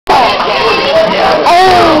We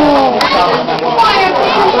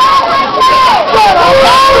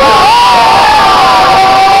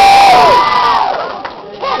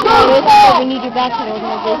need you back to the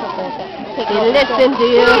organization for a second. Listen to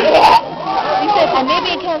you. He said, maybe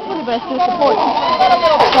it can't fully, but I still support you.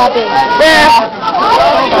 Stop it. There.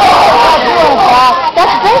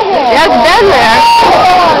 That's been here. That's been there.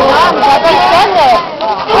 That's been there.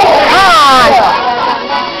 Come on.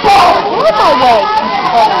 Get my way.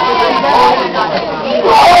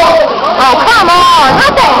 Oh, come on.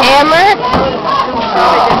 Not the hammer.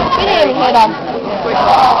 He didn't even hit him.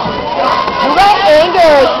 You got anger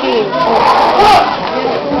issues.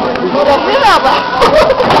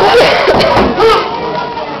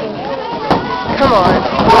 Come on.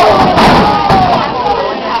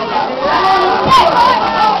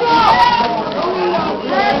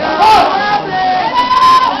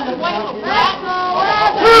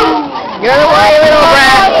 You're the way, little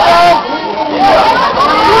brat.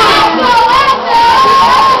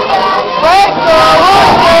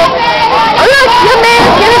 Oh, look, your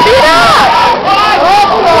man's gonna beat up.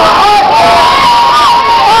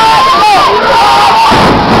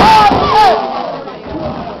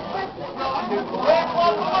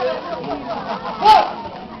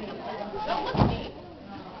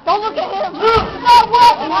 Don't look at him.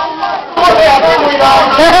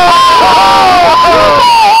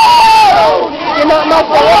 You're not my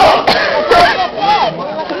fault.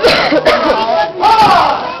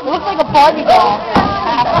 It looks like a Barbie doll.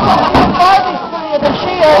 Barbie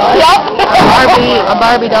shield. Yep. A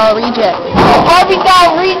Barbie doll reject. A Barbie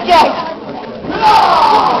doll reject.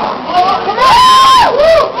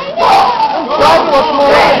 Barbie looks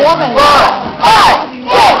more like a woman. 4,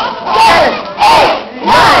 5, 6, 7, 8,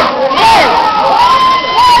 9, 10.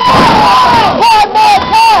 One more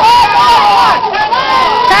time.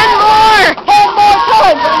 10 more. 10 more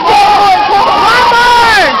times. 10 more times. One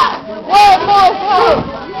more. 1 more time.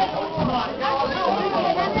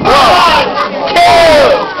 1,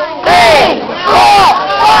 2, 3, 4,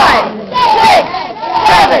 5, 6,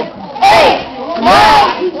 7, 8, 9, 10.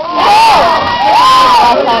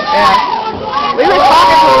 Yeah. We were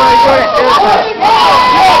talking to her short at this.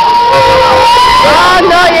 Oh,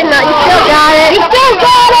 no, you're not. You still got it. You still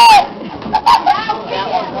got it.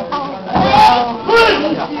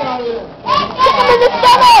 Kick him in the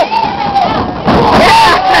stomach.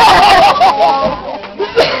 Yeah.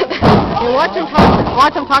 You watch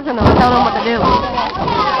him talk to them and tell them what to do.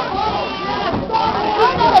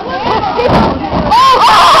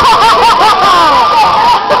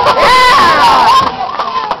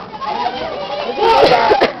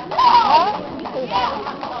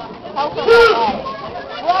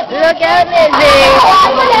 Look at Lizzie.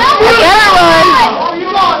 Look at everyone.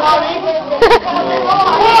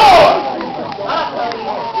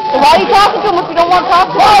 Why are you talking to him if you don't want to talk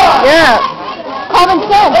to him? Yeah. Common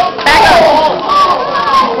sense. Back up.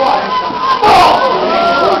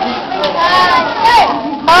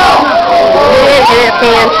 Oh. It is your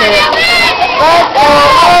pants.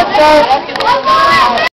 Let's go.